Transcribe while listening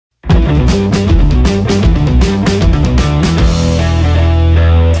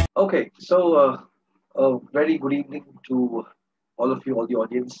Okay, so a very good evening to all of you, all the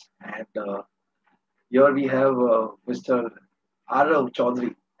audience, and here we have Mr. Arav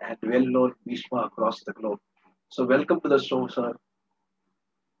Chowdharry, and well-known Bhishma across the globe. So, welcome to the show, sir.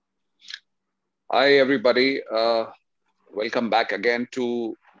 Hi, everybody. Welcome back again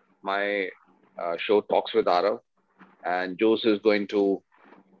to my show, Talks with Arav. And Jose is going to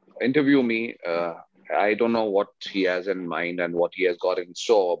interview me. I don't know what he has in mind and what he has got in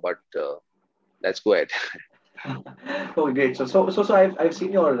store, but let's go ahead. Oh, great. So I've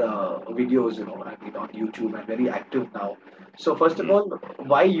seen your videos, I mean, on YouTube and very active now. So, first of Mhm. all,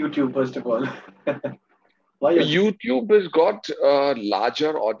 why YouTube? First of all, why on YouTube has got a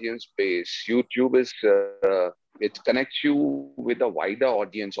larger audience base. YouTube it connects you with a wider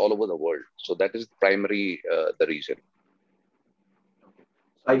audience all over the world. So that is primary the reason.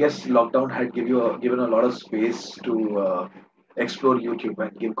 I guess lockdown had given a lot of space to explore YouTube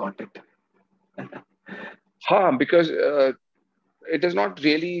and give content. Because it is not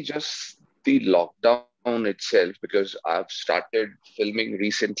really just the lockdown itself, because I've started filming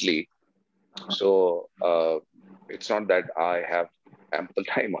recently. So it's not that I have ample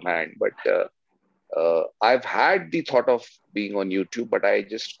time on hand, but I've had the thought of being on YouTube, but I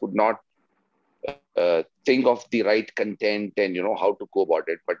just could not think of the right content and how to go about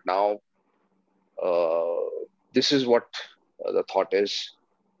it. But now uh, this is what the thought is,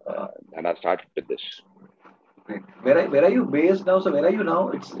 Uh, and I've started with this. Great. Where are you based now? So where are you now?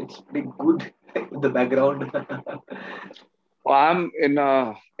 It's pretty good in the background. I'm in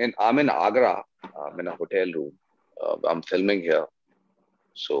Agra. I'm in a hotel room. I'm filming here.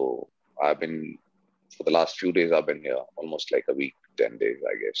 So I've been for the last few days. I've been here almost like a week, 10 days,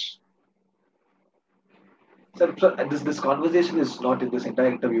 I guess. So this conversation is not in this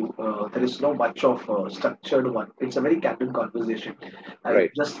entire interview. There is no much of structured one. It's a very candid conversation. I'm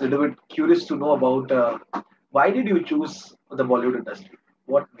Right. just a little bit curious to know about why did you choose the Bollywood industry?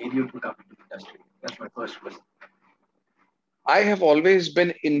 What made you to come into the industry? That's my first question. I have always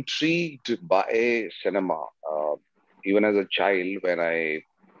been intrigued by cinema. Even as a child, when I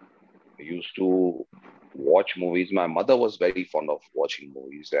used to watch movies, my mother was very fond of watching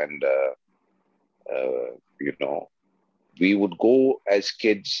movies, and you know, we would go as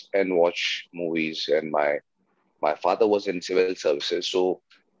kids and watch movies. And my father was in civil services, so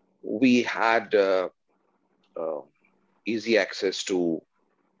we had uh, easy access to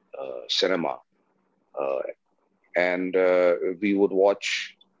cinema, uh, and we would watch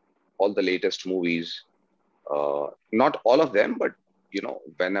all the latest movies. Not all of them, but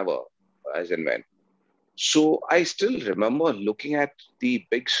whenever, as and when. So I still remember looking at the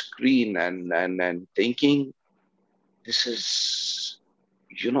big screen and thinking, this is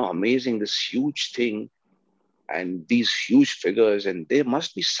amazing, this huge thing and these huge figures, and there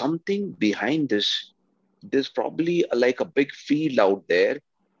must be something behind this. There's probably like a big field out there,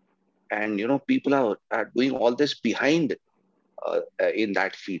 and people are doing all this behind in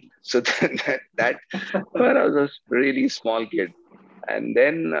that field. So that when I was a really small kid, and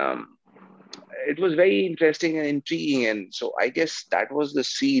then it was very interesting and intriguing, and so I guess that was the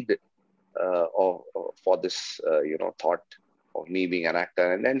seed for this thought of me being an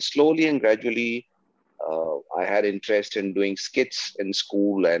actor. And then slowly and gradually I had interest in doing skits in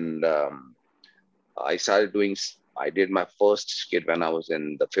school, and I started doing. I did my first skit when I was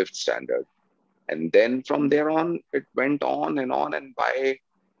in the fifth standard, and then from there on, it went on and on. And by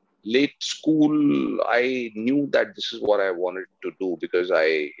late school, I knew that this is what I wanted to do, because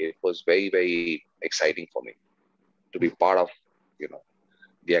it was very, very exciting for me to be part of you know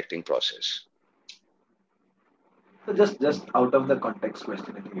the acting process. So just out of the context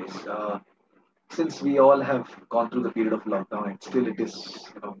question, anyways. Since we all have gone through the period of lockdown and still it is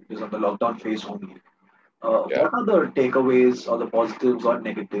on the lockdown phase only. Yeah. What are the takeaways or the positives or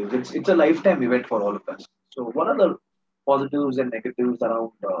negatives? It's a lifetime event for all of us. So what are the positives and negatives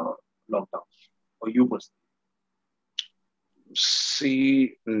around lockdown for you personally?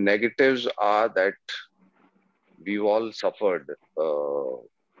 See, negatives are that we've all suffered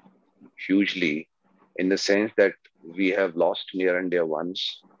hugely, in the sense that we have lost near and dear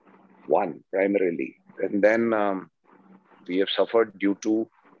ones, one primarily, and then we have suffered due to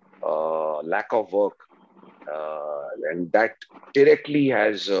lack of work, and that directly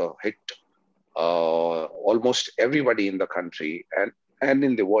has hit almost everybody in the country and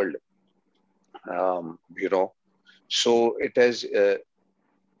in the world. So it has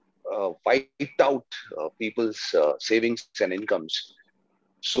wiped out people's savings and incomes.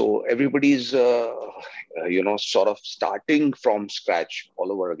 So everybody's sort of starting from scratch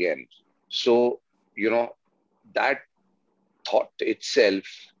all over again. So that thought itself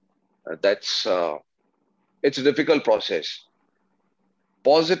That's it's a difficult process.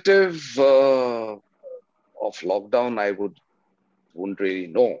 Positive of lockdown, I wouldn't really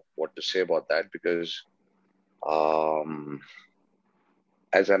know what to say about that because um,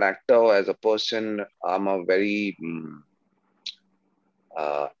 as an actor, as a person, I'm a very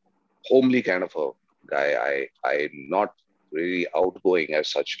uh, homely kind of a guy. I'm not really outgoing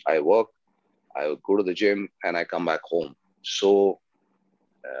as such. I work, I would go to the gym, and I come back home. So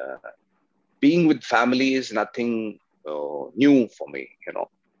being with family is nothing new for me,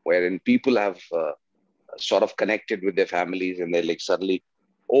 wherein people have sort of connected with their families and they're like suddenly,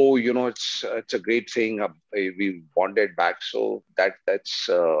 oh, it's a great thing. We bonded back. So that's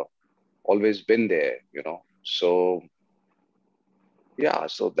always been there, So yeah,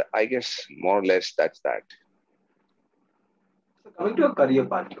 so I guess more or less that's that. So coming to your career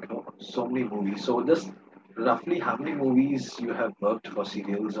part, so many movies. So just roughly how many movies you have worked for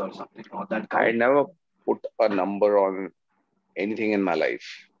serials or something or that I count? never put a number on anything in my life.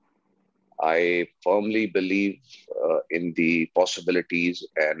 I firmly believe in the possibilities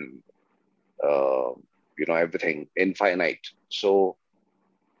and uh, everything infinite. So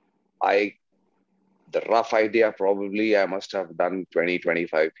I the rough idea probably I must have done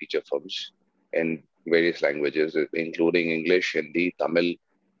 20-25 feature films in various languages, including English, Hindi, Tamil,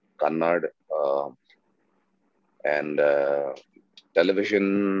 Kannada, and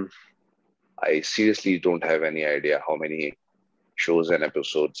television. I seriously don't have any idea how many shows and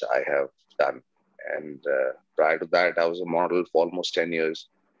episodes I have done. And prior to that, I was a model for almost 10 years.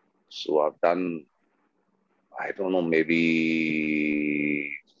 So I've done, I don't know,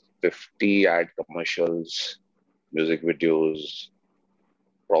 maybe 50 ad commercials, music videos,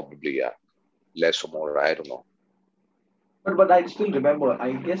 probably, yeah, less or more, I don't know. But I still remember.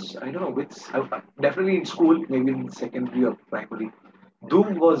 I guess I don't know which. Definitely in school, maybe in secondary or primary.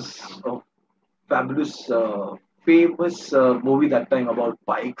 Doom was a fabulous, famous movie that time about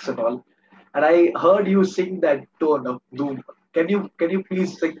bikes and all. And I heard you sing that tone of Doom. Can you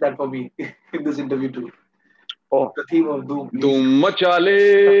please sing that for me in this interview too? Oh, The theme of Doom, please. धूम मचा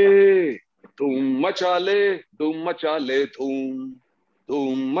ले, धूम मचा ले, धूम मचा ले,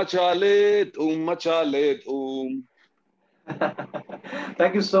 धूम मचा ले, धूम मचा ले, धूम.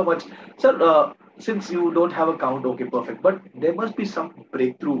 Thank you so much, sir. Since you don't have a count, okay, perfect. But there must be some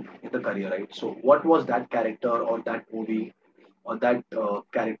breakthrough in the career, right? So, what was that character or that movie or that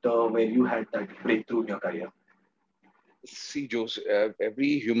character where you had that breakthrough in your career? See, Joseph,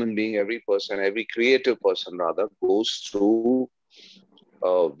 every human being, every person, every creative person rather goes through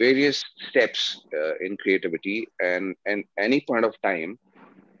various steps in creativity, and any point of time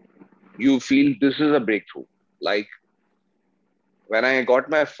you feel this is a breakthrough. Like when I got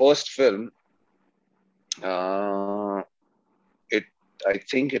my first film, uh, it I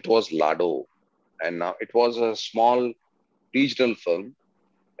think it was Lado, and now it was a small regional film,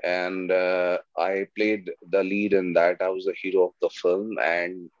 and I played the lead in that. I was the hero of the film,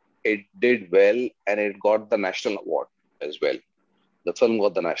 and it did well, and it got the national award as well. The film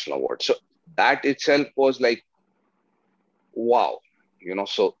got the national award. So that itself was like, wow,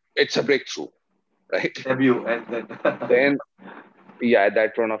 so it's a breakthrough, right? Debut and then Then, yeah, at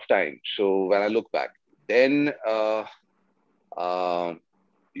that run of time. So when I look back, then, uh,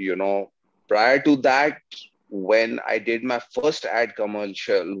 you know, prior to that, when I did my first ad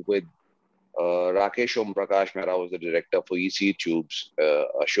commercial with Rakesh Om Prakash Mehra was the director for EC Tubes.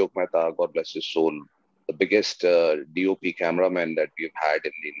 Ashok Mehta, God bless his soul, the biggest DOP cameraman that we've had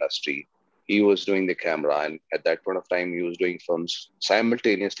in the industry. He was doing the camera, and at that point of time, he was doing films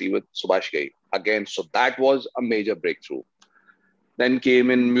simultaneously with Subhash Ghai. Again, so that was a major breakthrough. Then came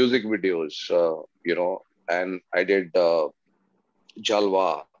in music videos, and I did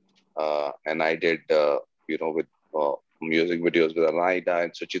Jalwa, and I did, with music videos with Anaida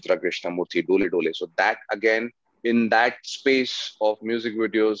and Suchitra Krishnamurthy, Dole Dole. So that again, in that space of music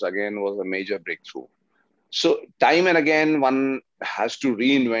videos, again was a major breakthrough. So time and again, one has to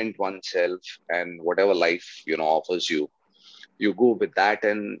reinvent oneself, and whatever life offers you, you go with that,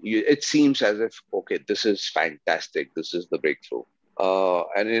 and it seems as if okay, this is fantastic. This is the breakthrough.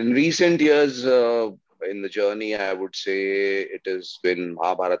 And in recent years, in the journey, I would say it has been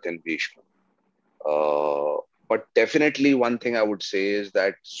Mahabharata and Bhishma. But definitely, one thing I would say is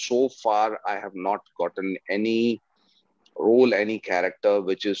that so far I have not gotten any role, any character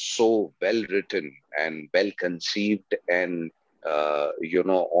which is so well written and well conceived and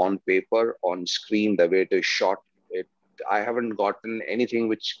on paper, on screen, the way it is shot. I haven't gotten anything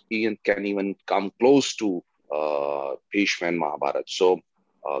which can even come close to Bhishma and Mahabharata. So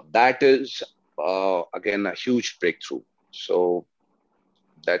that is again a huge breakthrough. So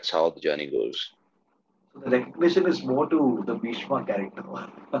That's how the journey goes. So the recognition is more to the Bhishma character.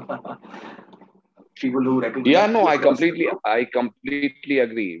 People who recognize Yeah, no, you across the globe. I completely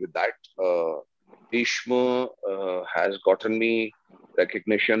agree with that. Bhishma has gotten me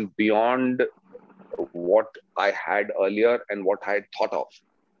recognition beyond what I had earlier and what I had thought of.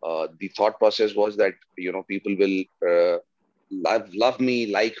 The thought process was that people will love me,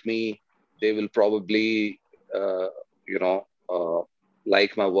 like me. They will probably you know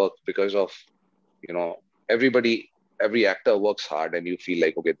like my work because of everybody. Every actor works hard, and you feel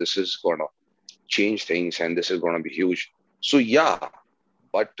like, okay, this is gonna change things, and this is gonna be huge. So yeah,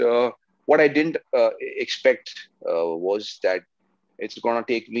 but what I didn't expect was that it's gonna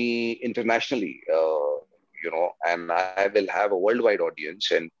take me internationally, and I will have a worldwide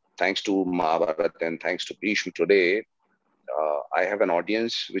audience. And thanks to Mahabharat and thanks to Bhishma today, I have an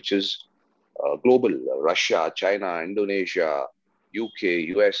audience which is global: Russia, China, Indonesia, UK,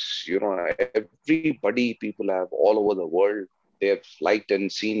 US. Everybody people have all over the world. They have liked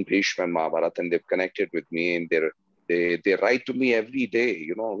and seen Bhishma and Mahabharat, and they've connected with me, and they write to me every day.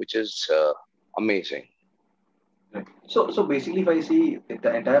 Which is amazing. Right. So basically, if I see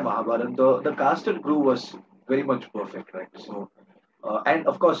the entire Mahabharata, the cast and crew was very much perfect, right? So, and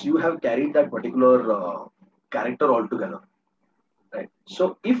of course, you have carried that particular character altogether, right?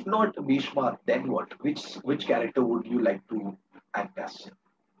 So, if not Bhishma, then what? Which character would you like to act as?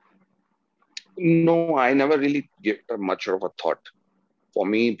 No, I never really gave much of a thought. For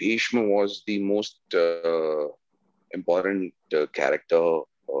me, Bhishma was the most important character,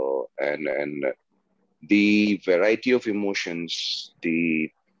 and the variety of emotions, the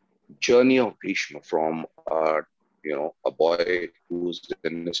journey of Bhishma from a boy who's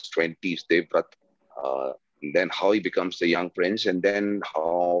in his 20s, Devrat, then how he becomes the young prince, and then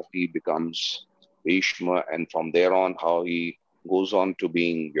how he becomes Bhishma, and from there on, how he goes on to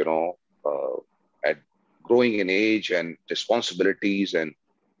being, at growing in age and responsibilities, and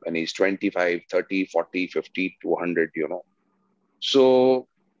when he's 25, 30, 40, 50, 200, So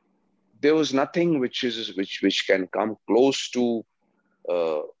there was nothing which can come close to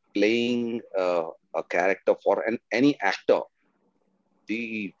uh, playing a character for any actor.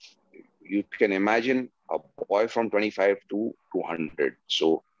 The You can imagine a boy from 25 to 200.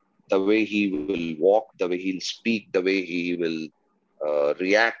 So the way he will walk, the way he'll speak, the way he will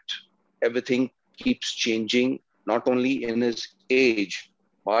react, everything keeps changing, not only in his age,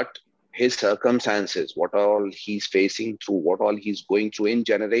 but his circumstances, what all he's facing through, what all he's going through in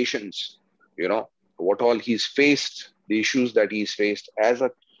generations, what all he's faced, the issues that he's faced as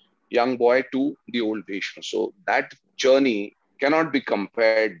a young boy to the old Bhishma. So that journey cannot be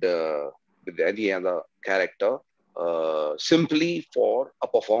compared with any other character, simply for a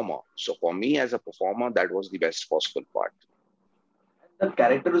performer. So for me as a performer, that was the best possible part. And the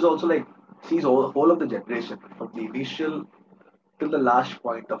character is also like sees whole of the generation from the initial till the last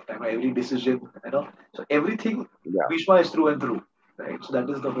point of time. Every decision, So everything Yeah, Bhishma is through and through, right? So that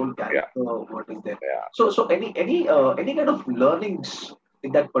is the whole yeah, character what is there. yeah. So any kind of learnings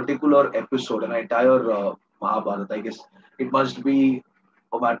in that particular episode, an entire Mahabharata. I guess it must be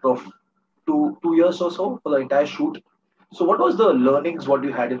a matter of 2 years or so for the entire shoot. So what was the learnings what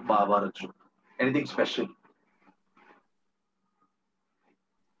you had in Mahabharata shoot? Anything special?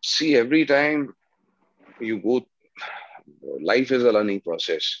 See, every time you go, life is a learning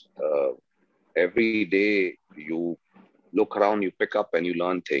process. Every day you look around, you pick up and you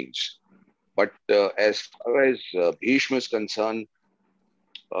learn things. But as far as Bhishma is concerned,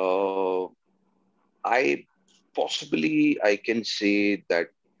 uh, I can say that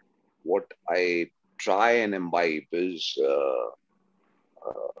what I try and imbibe is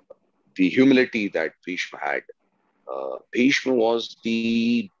the humility that Bhishma had. Bhishma was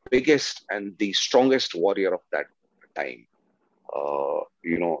the biggest and the strongest warrior of that time.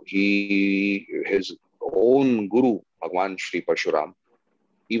 His own guru, Bhagwan Sri Parshuram,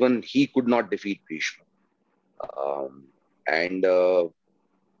 even he could not defeat Bhishma. And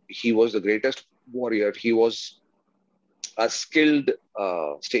he was the greatest warrior. He was a skilled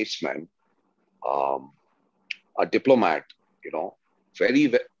statesman, um, a diplomat, you know,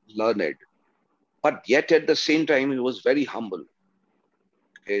 very learned, but yet at the same time, he was very humble.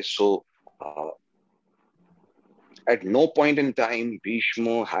 Okay, so at no point in time,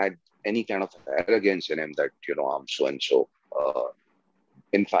 Bhishma had any kind of arrogance in him that, I'm so and so.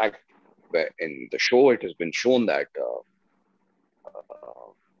 In fact, in the show, it has been shown that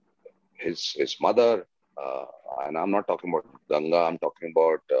his mother, uh, and I'm not talking about Ganga, I'm talking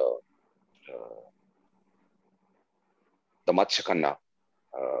about the Matsyakanna,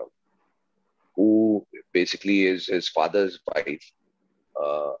 uh, who basically is his father's wife.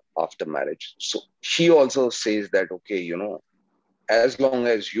 after marriage. So she also says that, okay, as long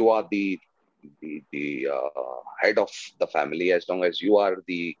as you are the head of the family, as long as you are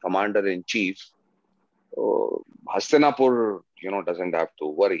the commander in chief, uh, Hastinapur, doesn't have to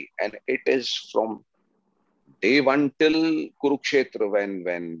worry. And it is from day one till Kurukshetra,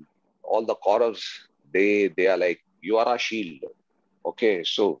 when all the Kauravas, they are like, you are our shield. Okay,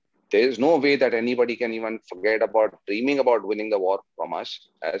 so there is no way that anybody can even forget about dreaming about winning the war from us.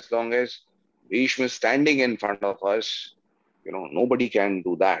 As long as Bhishma is standing in front of us, nobody can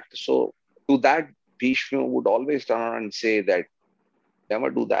do that. So to that, Bhishma would always turn around and say that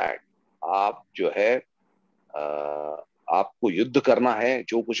never do that. आप जो है आपको युद्ध करना है,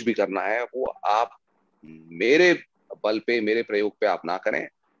 जो कुछ भी करना है वो आप मेरे बल पे, मेरे प्रयोग पे आप ना करें.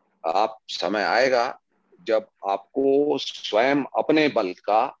 आप समय आएगा जब आपको स्वयं अपने बल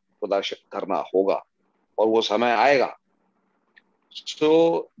का प्रदर्शन करना होगा, और वो समय आएगा.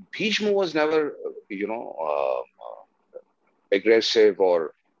 So Bhishma was never, aggressive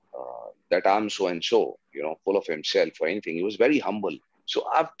or that I'm so and so, full of himself or anything. He was very humble. So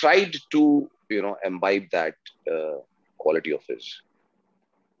I've tried to, imbibe that quality of his.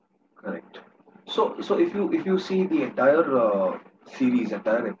 Correct. So if you see the entire series,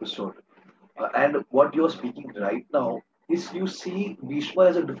 entire episode, and what you're speaking right now is you see Bhishma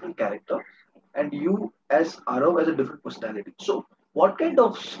as a different character, and you as Arav as a different personality. So what kind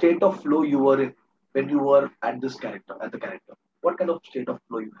of state of flow you were in when you were at this character, at the character? What kind of state of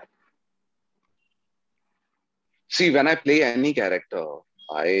flow you had? See, when I play any character,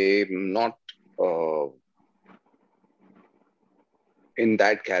 I'm not in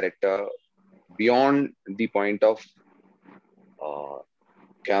that character beyond the point of uh,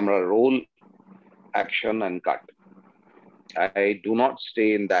 camera roll, action, and cut. I do not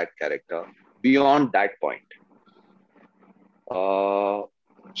stay in that character beyond that point.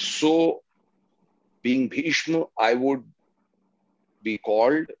 So, being Bhishma, I would be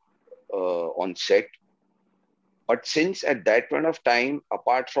called on set. But since at that point of time,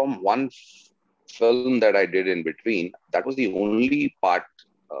 apart from one film that I did in between, that was the only part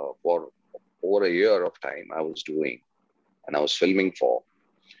for over a year of time I was doing and I was filming for.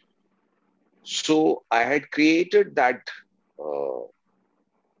 So I had created that uh,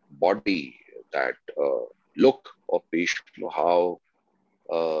 body, that look of Bhishma, how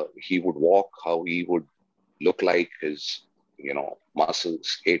he would walk, how he would look like, his,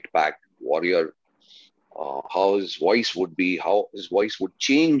 muscles, eight-pack warrior, how his voice would be, how his voice would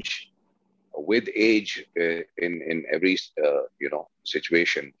change with age in every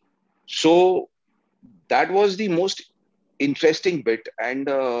situation. So that was the most interesting bit, and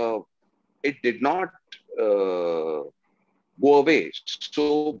it did not go away.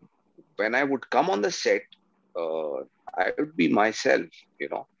 So when I would come on the set, uh, I would be myself,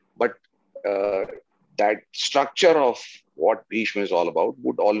 but uh, that structure of what Bhishma is all about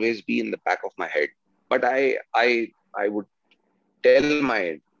would always be in the back of my head. But I would tell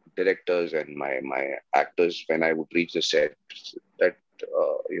my directors and my actors when I would reach the set that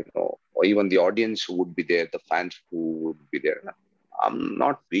or even the audience who would be there, the fans who would be there, I'm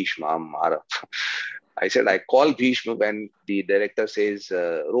not Bhishma, I'm Arav. I said I call Bhishma when the director says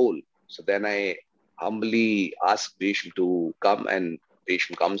roll. So then I humbly ask Bhishma to come, and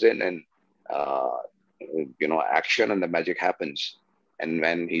Bhishma comes in, and uh, action and the magic happens. And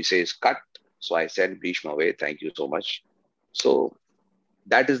when he says cut, so I send Bhishma away. Thank you so much. So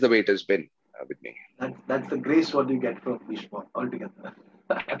that is the way it has been with me. That's the grace what you get from Bhishma altogether.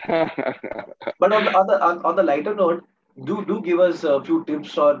 But on the lighter note, do give us a few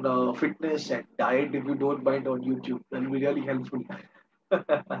tips on fitness and diet if you don't mind on YouTube. That'll be really helpful.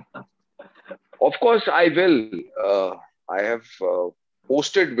 Of course, I will. I have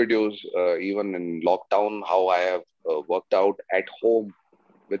posted videos even in lockdown, how I have worked out at home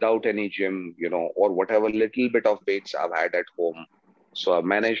without any gym, or whatever little bit of weights I've had at home. So I've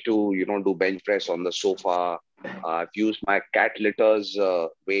managed to, do bench press on the sofa. I've used my cat litter's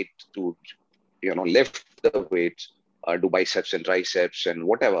weight to, lift the weights, do biceps and triceps and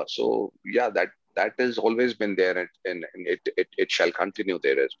whatever. So yeah, that has always been there, and it shall continue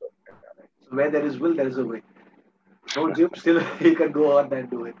there as well. So where there is will, there is a way. No gym, still you can go on and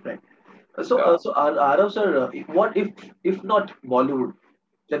do it, right? Yeah. So Arav sir, what if not Bollywood,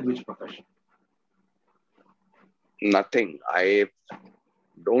 then which profession? Nothing. I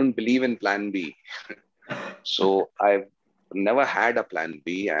don't believe in plan B. So I've never had a plan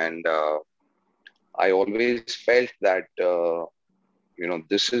B, and I always felt that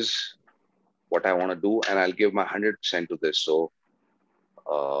this is what I want to do, and I'll give my 100% to this. So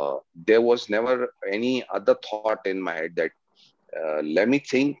there was never any other thought in my head that Let me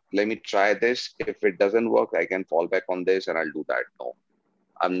think, let me try this. If it doesn't work, I can fall back on this and I'll do that. No,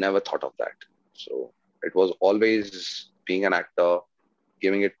 I've never thought of that. So it was always being an actor,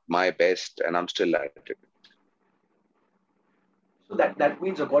 giving it my best, and I'm still at it. So that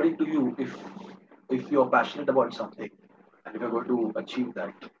means, according to you, if you're passionate about something and if you're going to achieve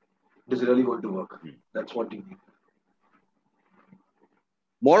that, it is really going to work. Hmm. That's what you need.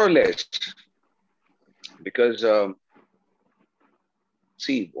 More or less, because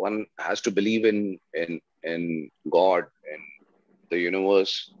see, one has to believe in God and the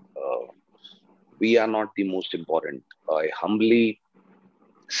universe. We are not the most important. I humbly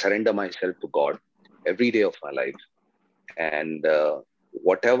surrender myself to God every day of my life, and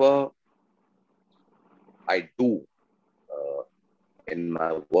whatever I do uh, in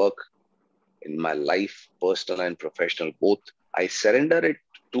my work, in my life, personal and professional, both, I surrender it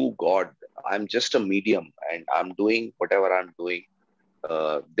to God. I'm just a medium, and I'm doing whatever I'm doing.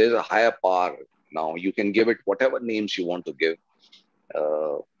 There's a higher power now. You can give it whatever names you want to give.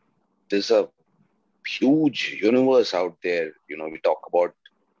 Uh, there's a huge universe out there. We talk about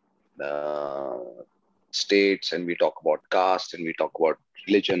uh, states, and we talk about caste, and we talk about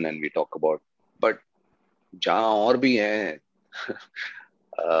religion, and we talk about, but जहाँ और भी हैं,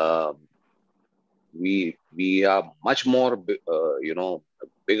 uh, we are much more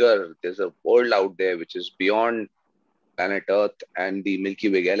bigger. There's a world out there which is beyond planet Earth and the Milky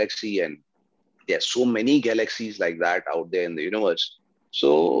Way galaxy, and there's so many galaxies like that out there in the universe.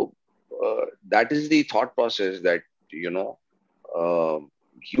 So that is the thought process that you know uh,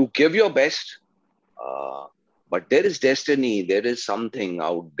 you give your best, uh, but there is destiny. There is something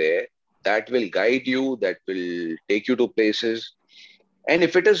out there that will guide you, that will take you to places. And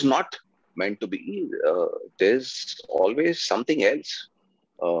if it is not meant to be, there's always something else.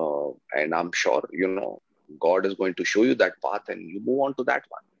 And I'm sure, God is going to show you that path and you move on to that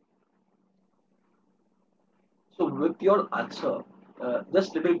one. So, with your answer,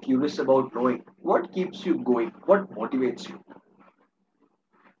 just a little curious about knowing what keeps you going, what motivates you.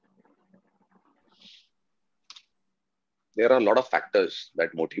 There are a lot of factors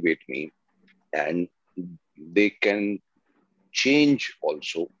that motivate me, and they can change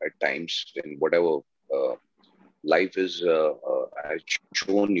also at times in whatever life is has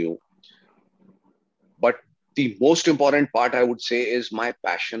shown you. But the most important part, I would say, is my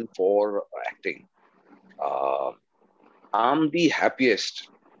passion for acting. Uh, I'm the happiest.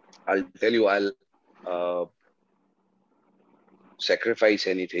 I'll tell you, I'll uh, sacrifice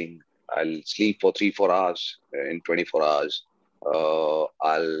anything. I'll sleep for 3, 4 hours in 24 hours.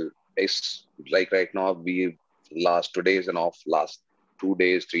 It's like right now, we last 2 days and off, last 2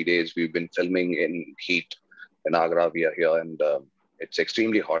 days, 3 days, we've been filming in heat in Agra. We are here, and it's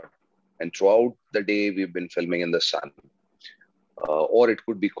extremely hot. And throughout the day, we've been filming in the sun, or it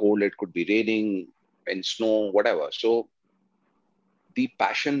could be cold, it could be raining and snow, whatever. So the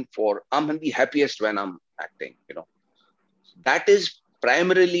passion for, I'm the happiest when I'm acting, that is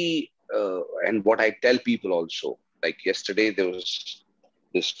primarily, and what I tell people also. Like yesterday, there was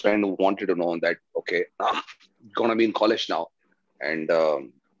this friend who wanted to know that, okay, I'm gonna be in college now, and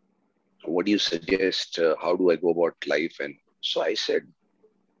what do you suggest? How do I go about life? And so I said,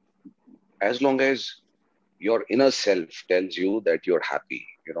 as long as your inner self tells you that you're happy,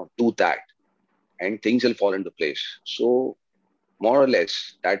 do that, and things will fall into place. So more or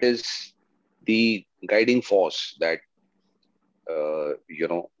less, that is the guiding force that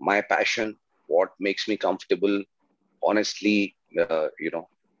my passion, what makes me comfortable, honestly,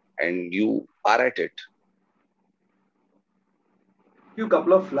 and you are at it. Few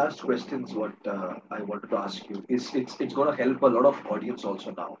couple of last questions. What I wanted to ask you is, it's going to help a lot of audience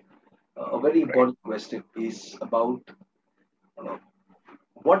also now. A very Right. important question is about uh,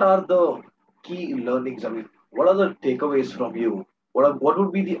 what are the key learnings? I mean, what are the takeaways from you? What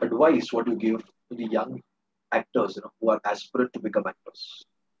would be the advice what you give to the young actors, who are aspirant to become actors?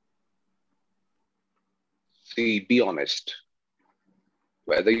 See, be honest.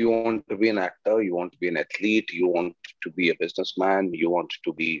 Whether you want to be an actor, you want to be an athlete, you want to be a businessman, you want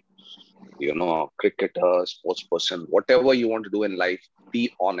to be, a cricketer, sports person, whatever you want to do in life,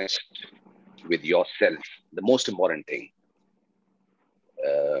 be honest with yourself. The most important thing.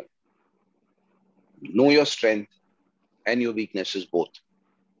 Uh, know your strength and your weaknesses both.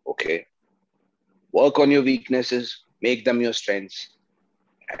 Okay. Work on your weaknesses, make them your strengths,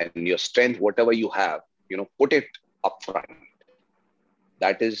 and your strength, whatever you have, put it up front.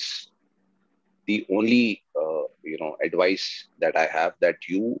 That is the only, advice that I have, that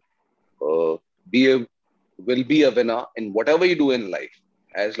you uh, be a, will be a winner in whatever you do in life,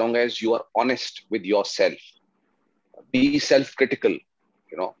 as long as you are honest with yourself. be self-critical,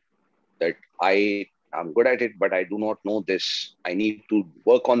 that I'm good at it, but I do not know this. I need to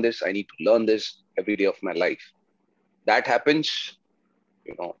work on this. I need to learn this every day of my life. That happens,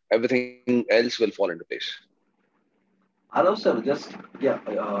 everything else will fall into place. Hello, sir. Just yeah,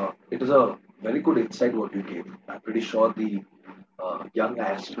 it is a very good insight what you gave. I'm pretty sure the young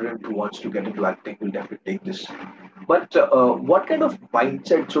aspirant who wants to get into acting will definitely take this. But what kind of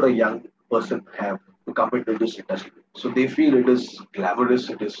mindset should a young person have to come into this industry? So they feel it is glamorous,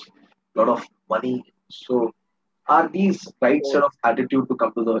 it is a lot of money. So are these right set of attitude to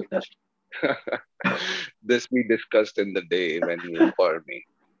come to the industry? This we discussed in the day when you called me.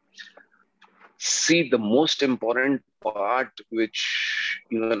 See, the most important part, which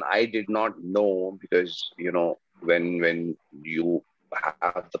even I did not know, because when you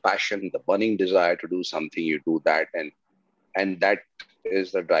have the passion, the burning desire to do something, you do that, and that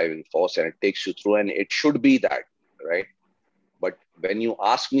is the driving force, and it takes you through, and it should be that, right? But when you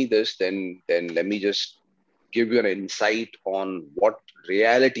ask me this, then let me just give you an insight on what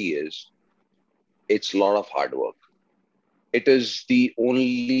reality is. It's a lot of hard work. It is the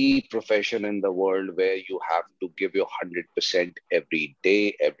only profession in the world where you have to give your 100% every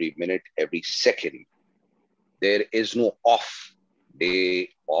day, every minute, every second. There is no off day,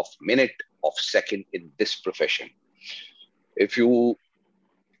 off minute, off second in this profession. If you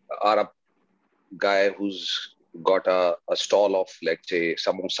are a guy who's got a stall of, let's say,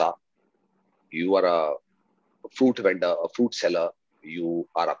 samosa, you are a fruit vendor, a fruit seller, you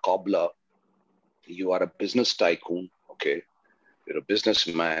are a cobbler, you are a business tycoon, okay? You're a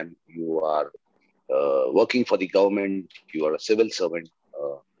businessman, you are working for the government, you are a civil servant,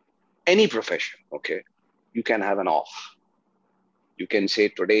 any profession, okay? You can have an off. You can say,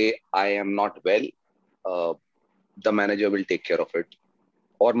 today I am not well, uh, the manager will take care of it,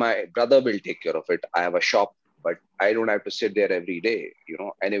 or my brother will take care of it. I have a shop, but I don't have to sit there every day,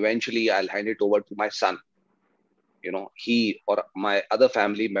 and eventually I'll hand it over to my son. He or my other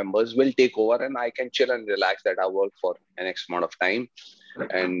family members will take over, and I can chill and relax that I work for an X amount of time,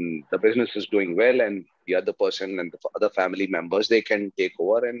 and the business is doing well, and the other person and the other family members, they can take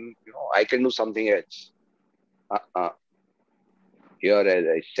over, and I can do something else. uh, Here, as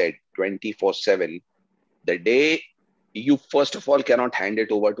I said, 24/7, the day you first of all cannot hand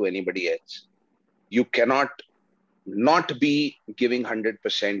it over to anybody else. You cannot not be giving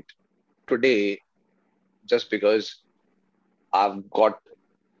 100% today just because I've got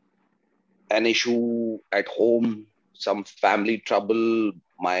an issue at home, some family trouble,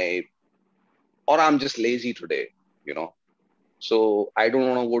 or I'm just lazy today, you know. So I don't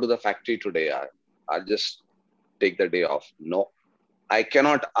want to go to the factory today. I'll just take the day off. No, I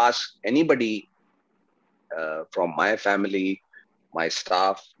cannot ask anybody from my family, my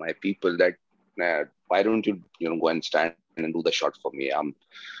staff, my people that why don't you go and stand and do the shot for me?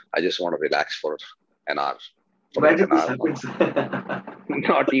 I just want to relax for an hour. Forget Imagine an this hour, happens.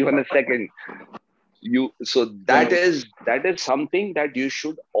 not even a second. So that is something that you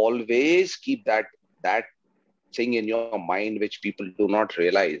should always keep that thing in your mind, which people do not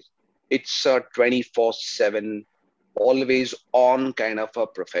realize. It's a 24/7, always on kind of a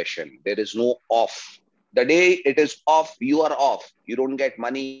profession. There is no off. The day it is off, you are off. You don't get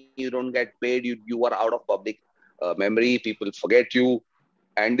money, you don't get paid, you are out of public memory, people forget you,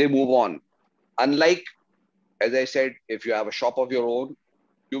 and they move on. Unlike, as I said, if you have a shop of your own,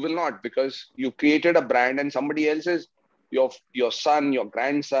 you will not, because you created a brand and somebody else is, your son, your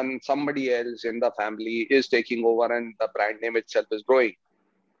grandson, somebody else in the family is taking over, and the brand name itself is growing.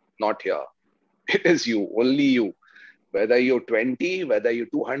 Not here. It is you, only you. Whether you're 20, whether you're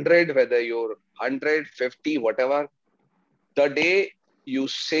 200, whether you're 150, whatever, the day you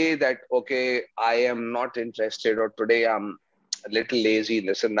say that, okay, I am not interested, or today I'm a little lazy,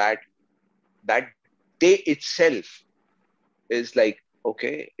 this and that day itself is like,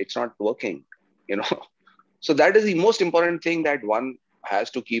 okay, it's not working, you know. So that is the most important thing that one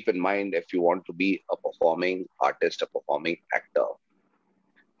has to keep in mind if you want to be a performing artist, a performing actor.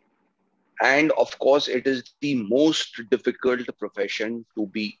 And of course, it is the most difficult profession to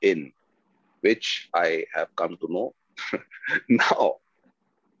be in, which I have come to know now.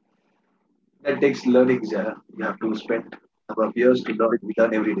 That takes learning, yeah. You have to spend a number of years to learn. We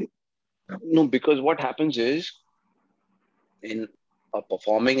learn every day. No, because what happens is, in a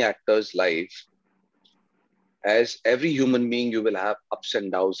performing actor's life, as every human being, you will have ups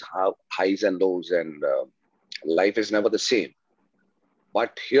and downs, have highs and lows, and life is never the same.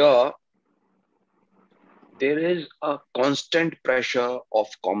 But here, there is a constant pressure of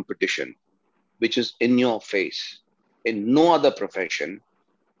competition, which is in your face. In no other profession,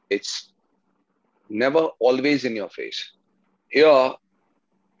 it's never always in your face. Here,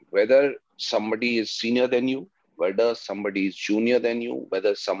 whether somebody is senior than you, whether somebody is junior than you,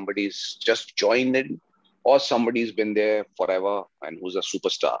 whether somebody's just joined in, or somebody's been there forever and who's a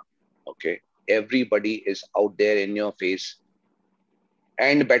superstar. Okay. Everybody is out there in your face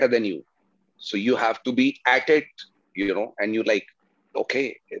and better than you. So you have to be at it, and you like,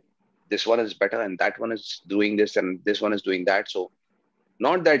 okay, this one is better and that one is doing this and this one is doing that. So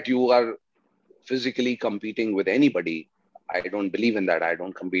not that you are physically competing with anybody. I don't believe in that. I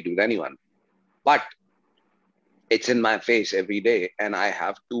don't compete with anyone. But it's in my face every day and I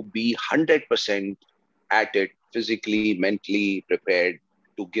have to be 100% at it, physically, mentally prepared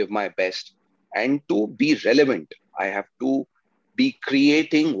to give my best and to be relevant. I have to be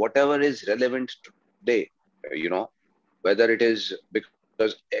creating whatever is relevant today, whether it is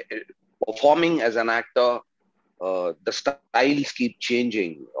because performing as an actor, the styles keep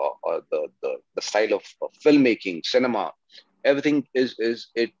changing, or the style of filmmaking, cinema, everything is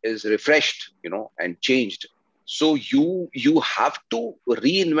refreshed, and changed. So you have to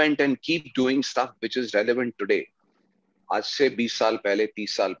reinvent and keep doing stuff which is relevant today. आज से 20 साल पहले 30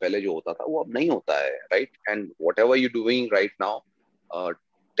 साल पहले जो होता था वो अब नहीं होता है, right? And whatever you're doing right now,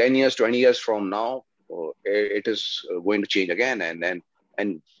 10 years 20 years from now, it is going to change again,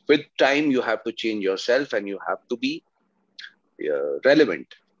 and with time you have to change yourself and you have to be relevant.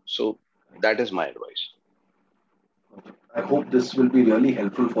 So that is my advice. I hope this will be really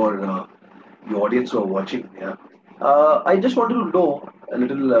helpful for the audience who are watching. Yeah. I just wanted to know, a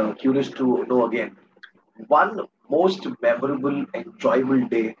little curious to know again, one most memorable, enjoyable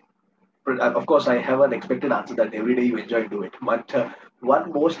day. Of course, I have an expected answer that every day you enjoy do it. But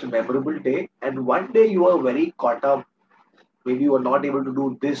one most memorable day, and one day you are very caught up. Maybe you were not able to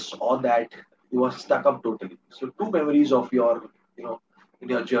do this or that. You were stuck up totally. So two memories of your, in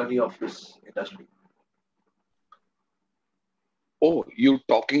your journey of this industry. Oh, you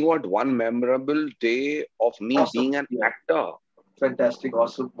talking about one memorable day of me Awesome. being an Yeah. actor? Fantastic,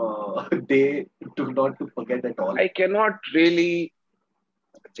 awesome day to not to forget at all. I cannot really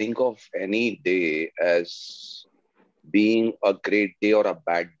think of any day as being a great day or a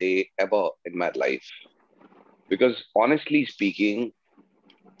bad day ever in my life. Because honestly speaking,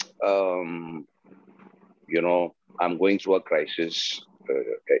 um, I'm going through a crisis,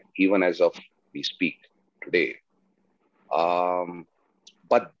 even as of we speak today. Um,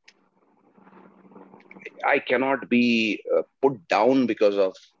 but I cannot be put down because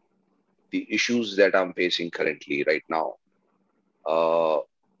of the issues that I'm facing currently right now. Uh,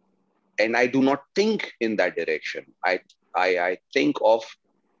 and I do not think in that direction. I think of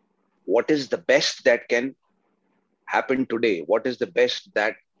what is the best that can happen today. What is the best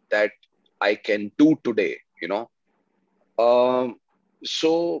that I can do today? Um,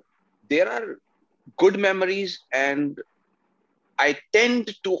 so there are good memories, and I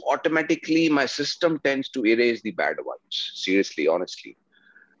tend to automatically, my system tends to erase the bad ones. Seriously, honestly.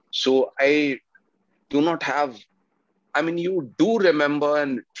 So I do not have. I mean, you do remember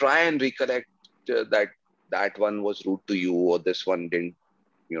and try and recollect that one was rude to you, or this one didn't,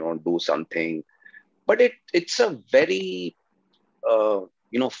 do something. But it's a very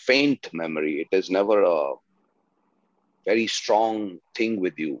faint memory. It is never a very strong thing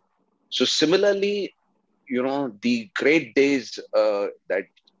with you. So similarly, the great days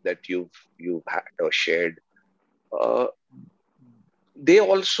that you've had or shared, uh, they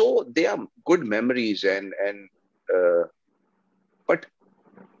are good memories, and uh, but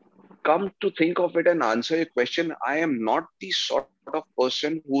come to think of it and answer your question, I am not the sort of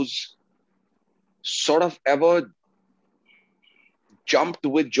person who's sort of ever jumped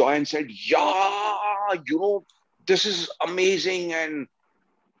with joy and said, yeah, this is amazing and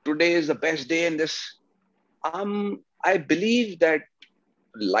today is the best day. And I believe that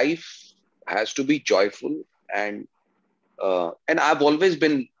life has to be joyful, and I've always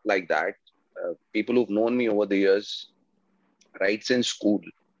been like that. People who've known me over the years, right since school,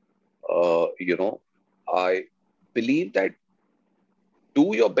 I believe that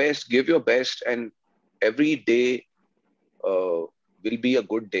do your best, give your best, and every day will be a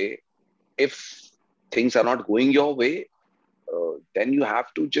good day. If things are not going your way, then you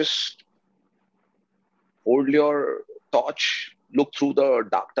have to just hold your torch, look through the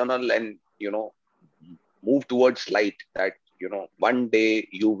dark tunnel, and move towards light. That one day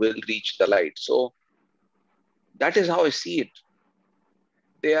you will reach the light. So that is how I see it.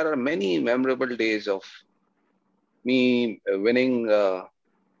 There are many memorable days of me winning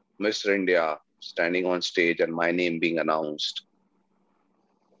Mr. India, standing on stage and my name being announced.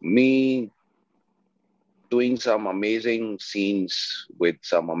 Me doing some amazing scenes with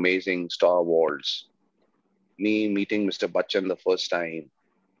some amazing star awards. Me meeting Mr. Bachchan the first time,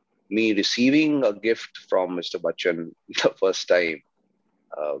 me receiving a gift from Mr. Bachchan the first time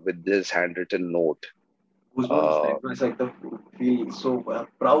with this handwritten note. Goosebumps, Uh, like, it's like the feel so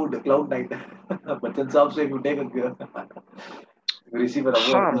proud, cloud nine. Bachchan Saab, so if you take a you receive an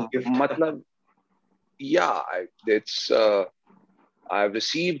award, a gift. matlab, yeah, it's I've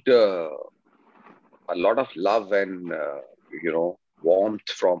received a lot of love and warmth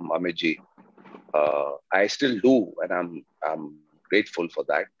from Amiji. I still do, and I'm grateful for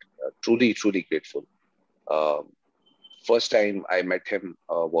that. Truly grateful. Uh, First time I met him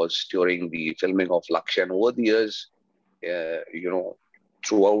was during the filming of Lakshya. And over the years,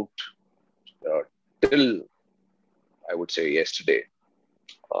 throughout uh, till I would say yesterday,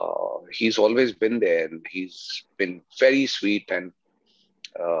 he's always been there, and he's been very sweet, and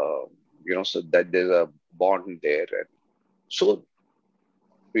so that there's a bond there, and so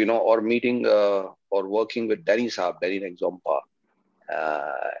or meeting or working with Danny Saab, Danny Nexompa,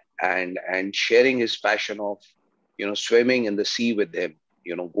 and sharing his passion of swimming in the sea with him,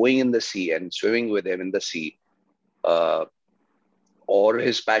 going in the sea and swimming with him in the sea, uh, or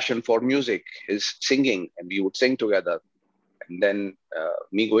his passion for music, his singing, and we would sing together. And then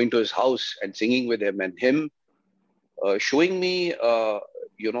me going to his house and singing with him, and him showing me, I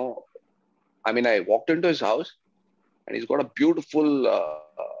walked into his house, and he's got a beautiful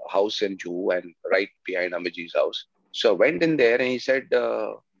house in Jew and right behind Amiji's house. So I went in there, and he said,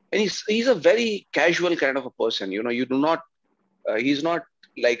 and he's a very casual kind of a person. You do not, he's not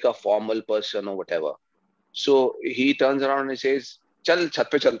like a formal person or whatever. So he turns around and he says, "Chal, chat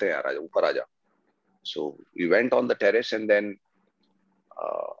pe chalte hain, yaar, upar aaja." So we went on the terrace, and then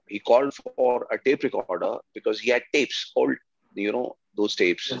he called for a tape recorder because he had tapes, old, those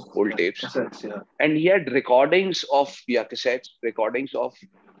tapes, Yes, old yeah, tapes. cassettes, yeah. And he had recordings of, cassettes, recordings of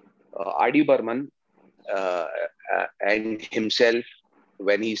R.D. Burman and himself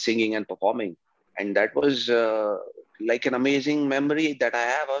when he's singing and performing. And that was like an amazing memory that I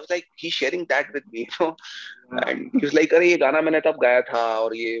have. I was like, he's sharing that with me, Yeah. And he was like, "Arey, ye gana maine tab gaya tha,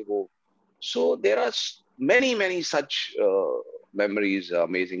 aur ye wo." So there are many such memories,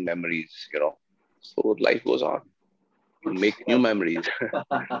 amazing memories. So life goes on. You Good make new stuff. memories.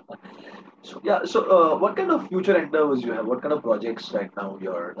 So, yeah. So, what kind of future endeavors you have? What kind of projects right now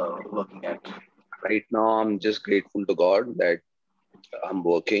you're working at? Right now, I'm just grateful to God that I'm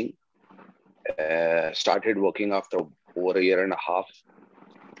working. Started working after over a year and a half,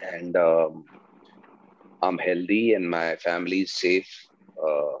 and I'm healthy, and my family is safe.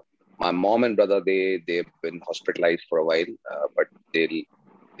 Uh, my mom and brother, they've been hospitalized for a while, but they'll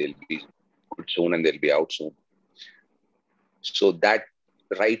be good soon, and they'll be out soon. So that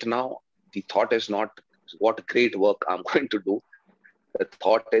right now, the thought is not what great work I'm going to do. The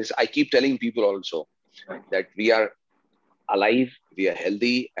thought is, I keep telling people also Right. that we are alive, we are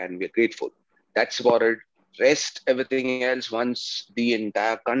healthy, and we are grateful. That's about it. Rest, everything else, once the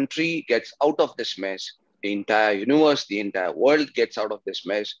entire country gets out of this mess, the entire universe, the entire world gets out of this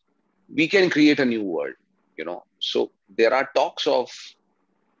mess, we can create a new world. So there are talks of,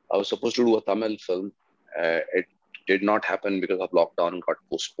 I was supposed to do a Tamil film. It did not happen because of lockdown, got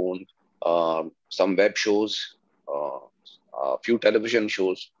postponed. Some web shows, uh, a few television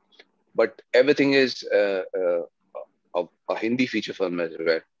shows, but everything is a Hindi feature film as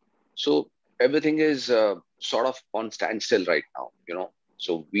well. So everything is sort of on standstill right now.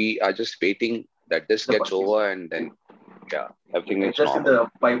 So we are just waiting that this The, gets over, and then, yeah, everything it's is just in normal.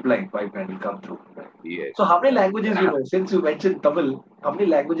 the pipeline will come through. Right. Yes. So, how many languages you know? Since you mentioned Tamil, how many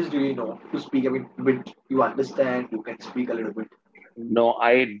languages do you know to speak? I mean, a bit you understand, you can speak a little bit. No,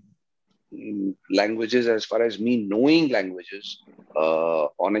 languages, as far as me knowing languages,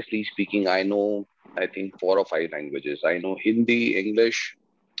 honestly speaking, I know, I think 4 or 5 languages. I know Hindi, English,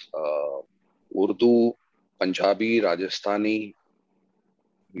 uh, Urdu, Punjabi, Rajasthani.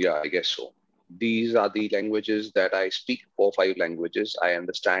 Yeah, I guess so. These are the languages that I speak. 4 or 5 languages I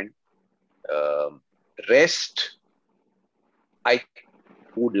understand. Um, Rest, I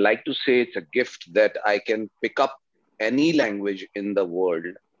would like to say it's a gift that I can pick up any language in the world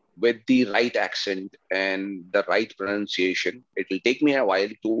with the right accent and the right pronunciation. It will take me a while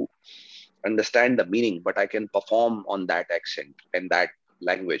to understand the meaning, but I can perform on that accent and that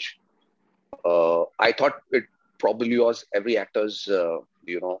language. I thought it probably was every actor's,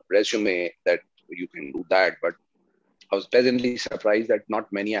 resume that you can do that, but I was pleasantly surprised that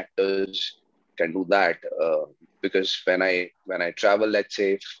not many actors can do that. Because when I travel, let's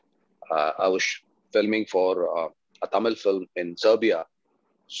say if I was filming for a Tamil film in Serbia,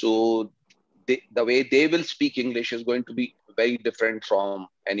 so the way they will speak English is going to be very different from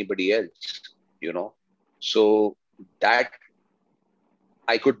anybody else, So that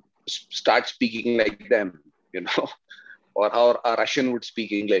I could start speaking like them, or how a Russian would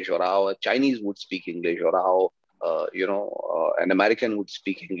speak English, or how a Chinese would speak English, or how an American would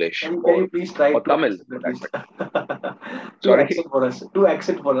speak English, Can you please try or to Tamil accent for at that least? matter. Two Sorry. accent for us. Two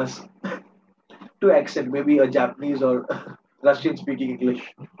accent for us. Two accent. Maybe a Japanese or Russian speaking English.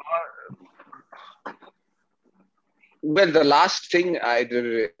 Well, the last thing I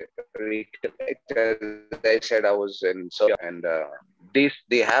recollect, as I said, I was in Serbia, and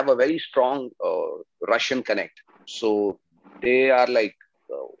they have a very strong Russian connect. So they are like,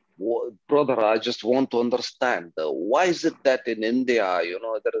 brother, I just want to understand why is it that in India,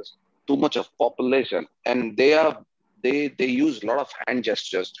 there is too much of population, and they use a lot of hand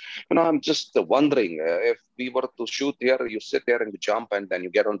gestures. I'm just wondering if we were to shoot here, you sit there and you jump, and then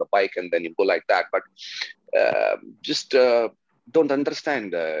you get on the bike, and then you go like that. But just don't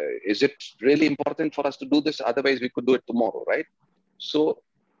understand. Is it really important for us to do this? Otherwise, we could do it tomorrow, right? So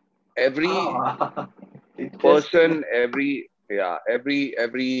every Ah, interesting. person, every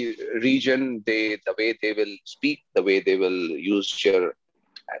region, the way they will speak, the way they will use your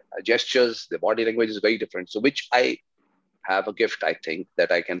gestures, the body language is very different. So which I have a gift, I think,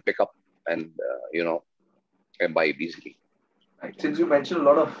 that I can pick up and imbibe easily. Right. Since you mentioned a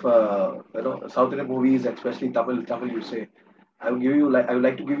lot of South Indian movies, especially Tamil, you say, I would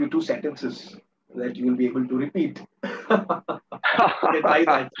like to give you two sentences that you will be able to repeat. Okay, try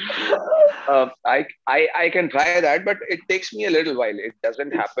that. I can try that, but it takes me a little while. It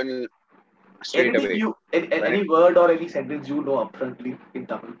doesn't It's happen straight anything away. When any word or any sentence you know upfrontly in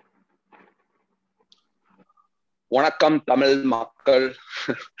Tamil. Vanakkam Tamil Makkal,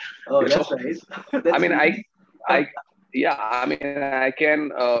 Oh, you know, that's nice. I That's mean, easy. yeah, I mean, I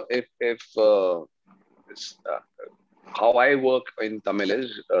can, if how I work in Tamil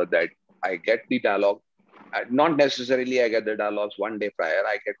is that I get the dialogue. Not necessarily I get the dialogues one day prior.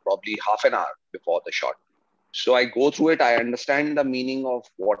 I get probably half an hour before the shot. So I go through it. I understand the meaning of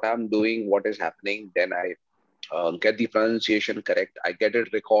what I'm doing, what is happening. Then I get the pronunciation correct. I get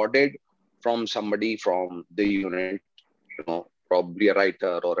it recorded from somebody from the unit, probably a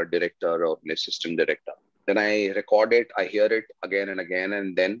writer or a director or an assistant director. Then I record it, I hear it again and again,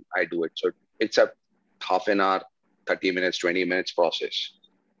 and then I do it. So it's a half an hour, 30 minutes, 20 minutes process.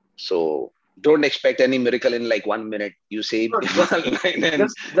 So don't expect any miracle in like 1 minute. You say No, one line and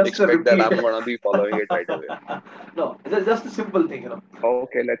just a expect that repeat. I'm going to be following it right away. No, just a simple thing.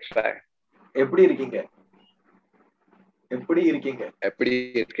 Okay, let's try. எப்படி இருக்கீங்க? எப்படி இருக்கீங்க? எப்படி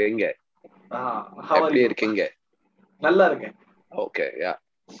இருக்கீங்க? How are எப்படி you? இருக்கீங்க? நல்லா இருக்கேன். Okay, yeah.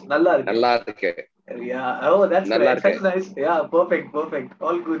 நல்லா இருக்கேன். நல்லா இருக்கேன். Yeah. Oh, that's நல்லா nice. That's இருக்கேன். nice. Yeah. Perfect.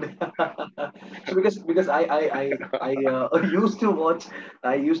 All good. So because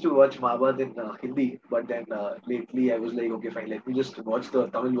I used to watch Mahabharata in Hindi, but then lately I was like, okay, fine. Let me just watch the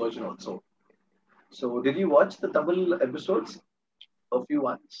Tamil version also. So did you watch the Tamil episodes? A few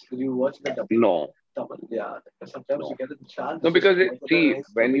ones. Did you watch the Tamil? No, Tamil? Yeah. Sometimes you no. get a chance No, just because to watch the see, nice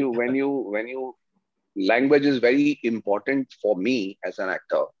story. when you language is very important for me as an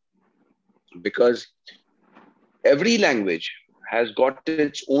actor, because every language has got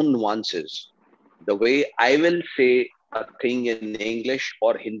its own nuances. The way I will say a thing in English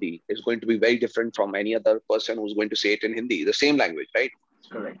or Hindi is going to be very different from any other person who's going to say it in Hindi, the same language, right?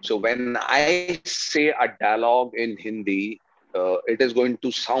 Correct. So when I say a dialogue in Hindi, it is going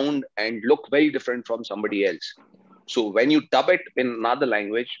to sound and look very different from somebody else. So when you dub it in another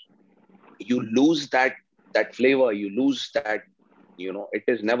language, you lose that flavor, you lose that, it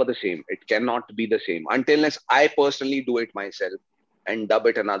is never the same. It cannot be the same unless I personally do it myself and dub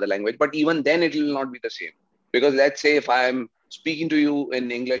it another language. But even then it will not be the same, because let's say if I'm speaking to you in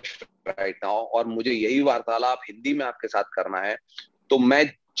English right now और मुझे यही वार्तालाप हिंदी में आपके साथ करना है, तो मैं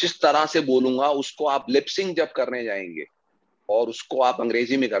जिस तरह से बोलूंगा उसको आप लिपसिंग जब करने जाएंगे और उसको आप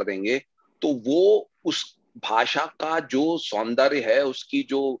अंग्रेजी में कर देंगे, तो वो उस भाषा का जो सौंदर्य है, उसकी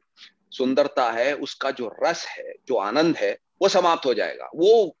जो सुंदरता है, उसका जो रस है, जो आनंद है, वो समाप्त हो जाएगा.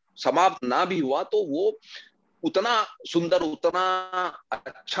 वो समाप्त ना भी हुआ तो वो उतना सुंदर, उतना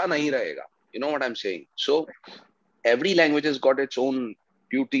अच्छा नहीं रहेगा. You know what I'm saying? So every language has got its own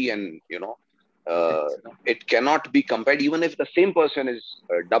beauty, and it cannot be compared, even if the same person is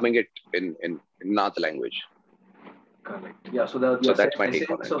dubbing it in another language. Correct. Yeah. So That's my take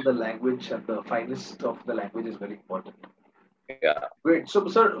on essence it. of the language and the finest of the language is very important. Yeah. Great. So,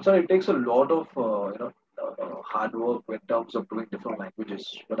 sir, it takes a lot of hard work in terms of doing different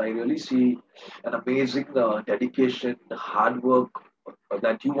languages. But I really see an amazing dedication, hard work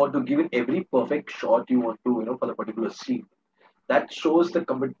that you want to give in every perfect shot you want to, for the particular scene. That shows the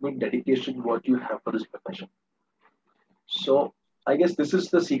commitment, dedication, what you have for this profession. So I guess this is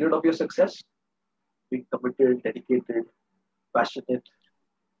the secret of your success: being committed, dedicated, passionate.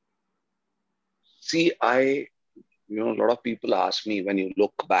 See, a lot of people ask me, when you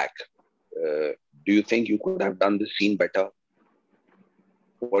look back, uh, do you think you could have done this scene better?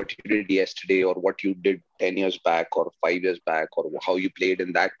 What you did yesterday, or what you did 10 years back, or 5 years back, or how you played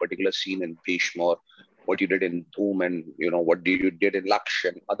in that particular scene in Bhishma, or what you did in Dhoom, and what you did in Laksh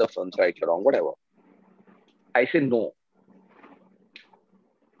and other films, right or wrong, whatever. I say no.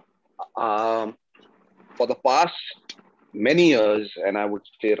 Um, for the past many years, and I would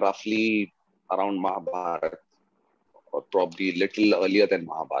say roughly around Mahabharat, or probably a little earlier than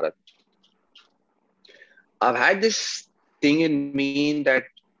Mahabharat, I've had this thing in me that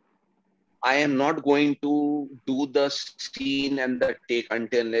I am not going to do the scene and the take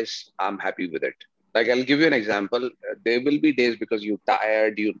unless I'm happy with it. Like, I'll give you an example. There will be days because you're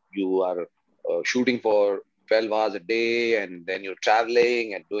tired, you are shooting for 12 hours a day, and then you're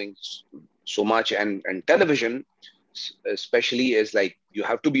traveling and doing so much. And television, especially, is like you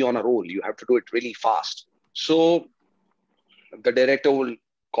have to be on a roll. You have to do it really fast. So the director will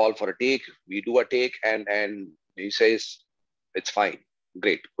call for a take. We do a take, and he says, it's fine,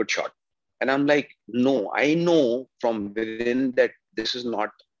 great, good shot. And I'm like, no, I know from within that this is not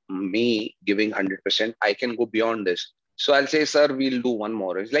me giving 100%. I can go beyond this. So I'll say, sir, we'll do one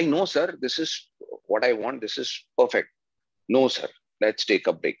more. It's like, no, sir, this is what I want. This is perfect. No, sir, let's take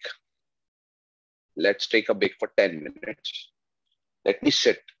a break. Let's take a break for 10 minutes. Let me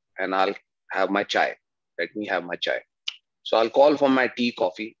sit and I'll have my chai. Let me have my chai. So I'll call for my tea,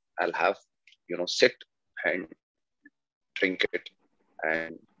 coffee. I'll have, sit and drink it.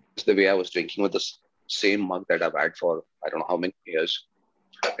 And that's the way I was drinking, with the same mug that I've had for I don't know how many years.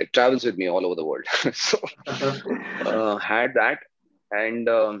 It travels with me all over the world. So had that. And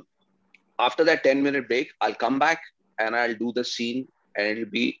after that 10-minute break, I'll come back and I'll do the scene, and it'll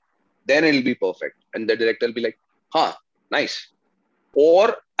be perfect. And the director will be like, huh, nice.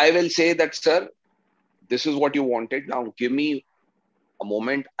 Or I will say that, sir, this is what you wanted. Now give me a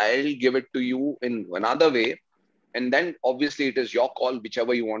moment. I'll give it to you in another way. And then obviously it is your call,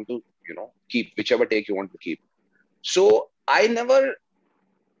 whichever you want to, keep, whichever take you want to keep. So I never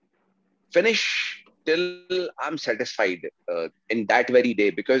finish till I'm satisfied in that very day,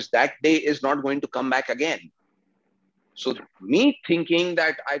 because that day is not going to come back again. So me thinking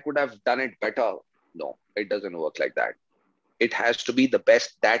that I could have done it better, no, it doesn't work like that. It has to be the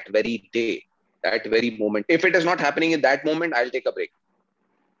best that very day, that very moment. If it is not happening in that moment, I'll take a break.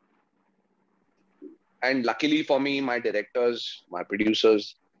 And luckily for me, my directors, my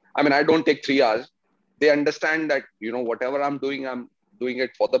producers, I don't take 3 hours. They understand that, whatever I'm doing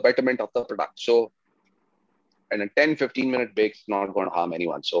it for the betterment of the product. So, and a 10, 15-minute break is not going to harm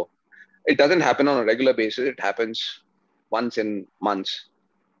anyone. So it doesn't happen on a regular basis. It happens once in months.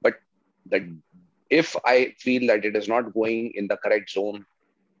 But that if I feel that it is not going in the correct zone,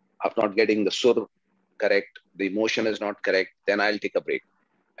 I'm not getting the sur correct, the emotion is not correct, then I'll take a break.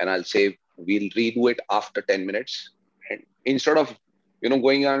 And I'll say, we'll redo it after 10 minutes. And instead of,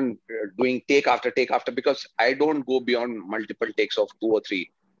 going on doing take after, because I don't go beyond multiple takes of 2 or 3.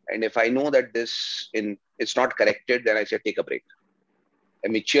 And if I know that it's not corrected, then I say, take a break.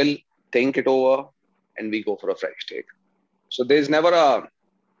 And we chill, think it over, and we go for a fresh take. So there's never a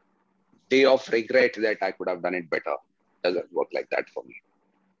day of regret that I could have done it better. Doesn't work like that for me.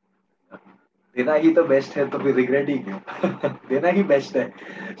 देना ही तो best है तो फिर regret ही क्यों देना ही best है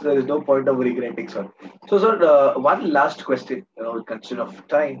so there is no point of regretting, sir. So sir, one last question, consider of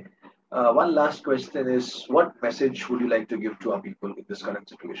time. One last question is, what message would you like to give to our people in this current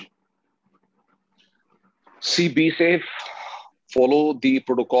situation? See, be safe, follow the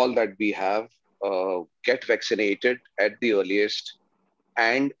protocol that we have, get vaccinated at the earliest,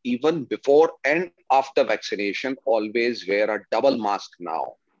 and even before and after vaccination, always wear a double mask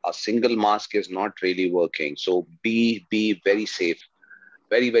now. A single mask is not really working. So be very safe,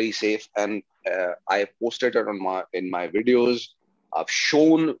 very, very safe. And I posted it in my videos. I've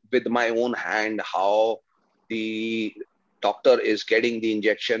shown with my own hand how the doctor is getting the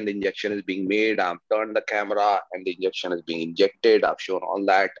injection. The injection is being made. I've turned the camera and the injection is being injected. I've shown all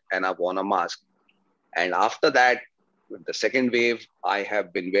that, and I've worn a mask. And after that, with the second wave, I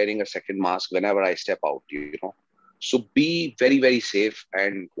have been wearing a second mask whenever I step out, So be very, very safe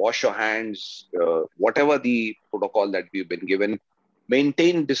and wash your hands, whatever the protocol that we've been given.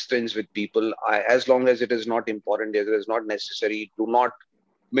 Maintain distance with people as long as it is not important, as it is not necessary. Do not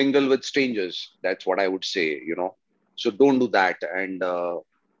mingle with strangers. That's what I would say, So don't do that. And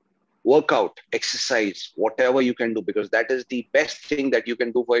work out, exercise, whatever you can do, because that is the best thing that you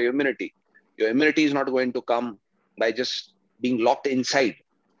can do for your immunity. Your immunity is not going to come by just being locked inside.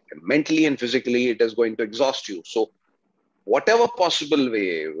 Mentally and physically, it is going to exhaust you. So whatever possible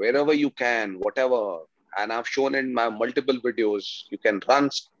way, wherever you can, whatever. And I've shown in my multiple videos, you can run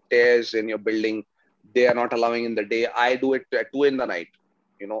stairs in your building. They are not allowing in the day. I do it at 2 in the night,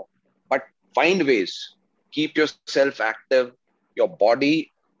 you know. But find ways. Keep yourself active. Your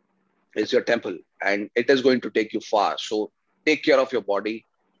body is your temple, and it is going to take you far. So take care of your body,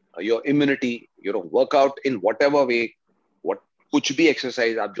 your immunity, work out in whatever way. What कुछ भी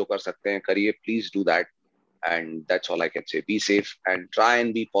exercise आप जो कर सकते हैं करिए, please do that. And that's all I can say. Be safe and try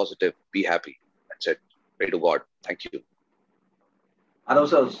and be positive. Be happy. That's it. Pray to God. Thank you. Arav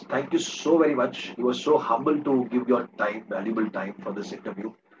sir, thank you so very much. You were so humble to give your time, valuable time for this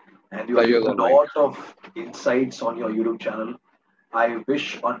interview. And you have Pleasure is given all a mine. lot of insights on your YouTube channel. I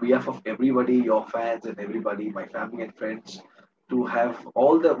wish, on behalf of everybody, your fans and everybody, my family and friends, to have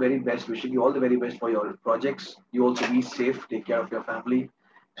all the very best. Wishing you all the very best for your projects. You also be safe, take care of your family,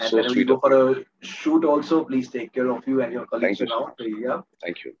 and So whenever you sweet go of for you. a shoot, also please take care of you and your Thank colleagues you so around much. the area.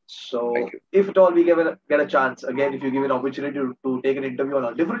 Thank you. Thank So, you. if at all we get a chance again, if you give an opportunity to take an interview on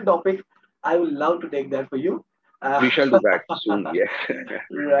a different topic, I will love to take that for you. We shall do that soon. Yeah.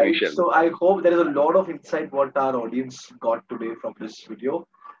 We Right. shall do So that. I hope there is a lot of insight what our audience got today from this video,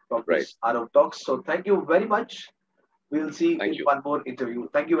 from Right. this Arav Talks. So thank you very much. We'll see Thank in you. one more interview.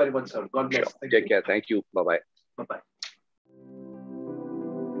 Thank you very much, sir. God Sure. bless. Thank Take you. care. Thank you. Bye bye. Bye bye.